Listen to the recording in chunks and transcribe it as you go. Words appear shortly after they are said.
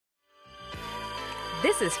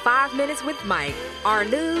This is 5 Minutes with Mike, our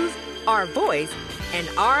news, our voice, and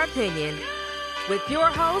our opinion. With your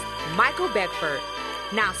host, Michael Beckford.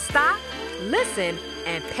 Now stop, listen,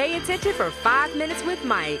 and pay attention for 5 Minutes with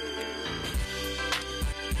Mike.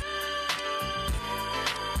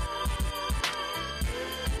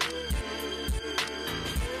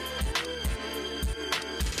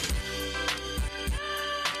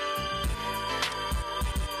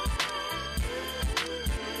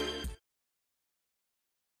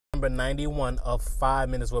 Number 91 of 5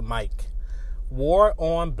 Minutes with Mike. War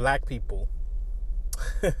on Black People.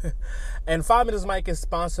 And 5 Minutes with Mike is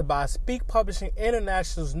sponsored by Speak Publishing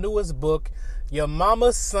International's newest book, Your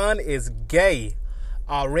Mama's Son is Gay,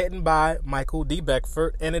 written by Michael D.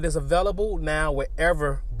 Beckford, and it is available now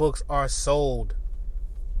wherever books are sold.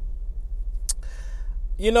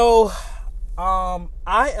 You know, I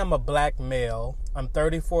am a black male. I'm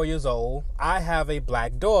 34 years old. I have a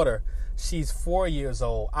black daughter. She's 4 years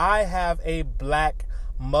old. I have a black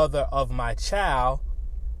mother of my child.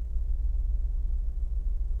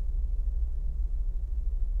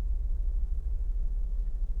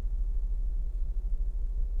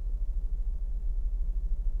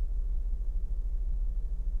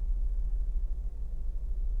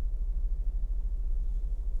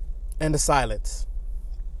 And the silence.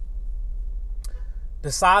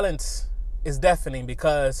 The silence is deafening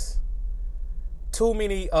because too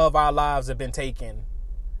many of our lives have been taken,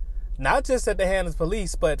 not just at the hands of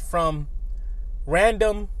police, but from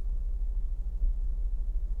random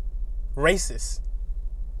racists.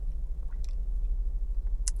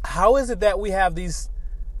 How is it that we have these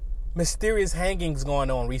mysterious hangings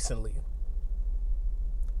going on recently?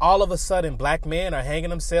 All of a sudden, black men are hanging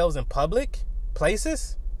themselves in public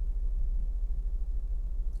places?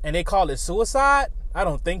 And they call it suicide? I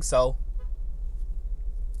don't think so.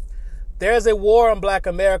 There's a war on Black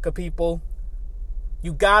America, people.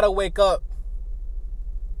 You gotta wake up.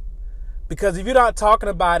 Because if you're not talking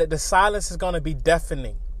about it, the silence is going to be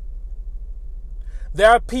deafening. There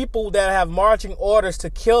are people that have marching orders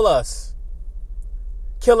to kill us.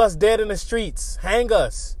 Kill us dead in the streets. Hang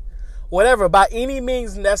us. Whatever, by any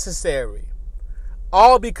means necessary.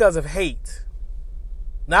 All because of hate.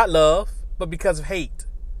 Not love, but because of hate.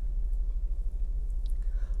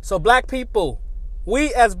 So black people,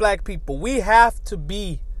 we as black people, we have to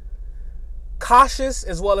be cautious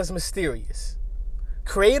as well as mysterious,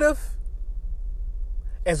 creative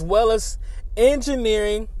as well as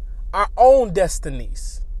engineering our own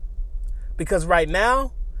destinies. Because right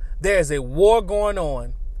now, there is a war going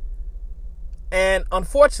on. And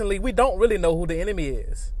unfortunately, we don't really know who the enemy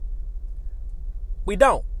is. We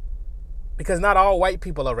don't. Because not all white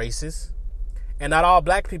people are racist. And not all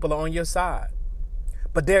black people are on your side.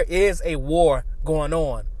 But there is a war going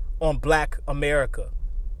on Black America.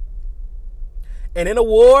 And in a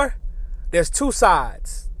war, there's two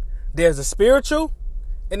sides. There's a spiritual,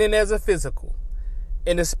 and then there's a physical.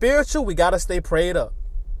 In the spiritual, we got to stay prayed up.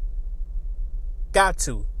 Got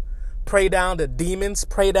to. Pray down the demons,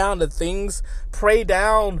 pray down the things, pray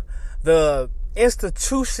down the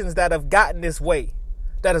institutions that have gotten this way,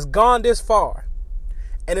 that has gone this far.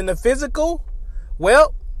 And in the physical,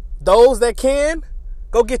 well, those that can,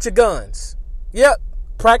 go get your guns. Yep,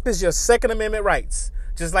 practice your Second Amendment rights,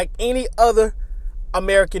 just like any other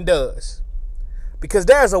American does. Because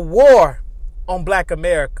there's a war on Black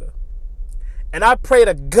America. And I pray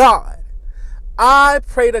to God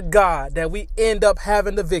that we end up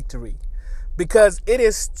having the victory. Because it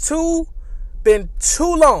is been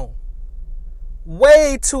too long,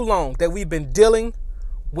 way too long, that we've been dealing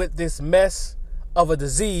with this mess of a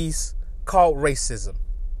disease called racism.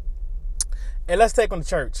 And let's take on the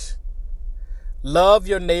church. Love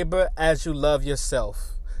your neighbor as you love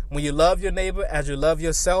yourself. When you love your neighbor as you love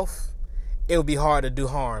yourself, it will be hard to do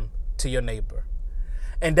harm to your neighbor.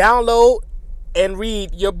 And download and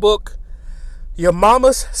read your book, Your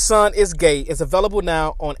Mama's Son is Gay. It's available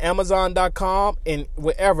now on Amazon.com and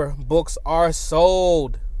wherever books are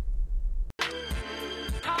sold.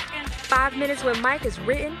 5 Minutes with Mike is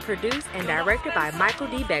written, produced, and directed by Michael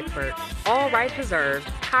D. Beckford. All rights reserved.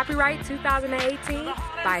 Copyright 2018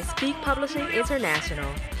 by Speak Publishing International,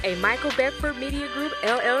 a Michael Beckford Media Group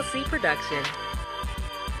LLC production.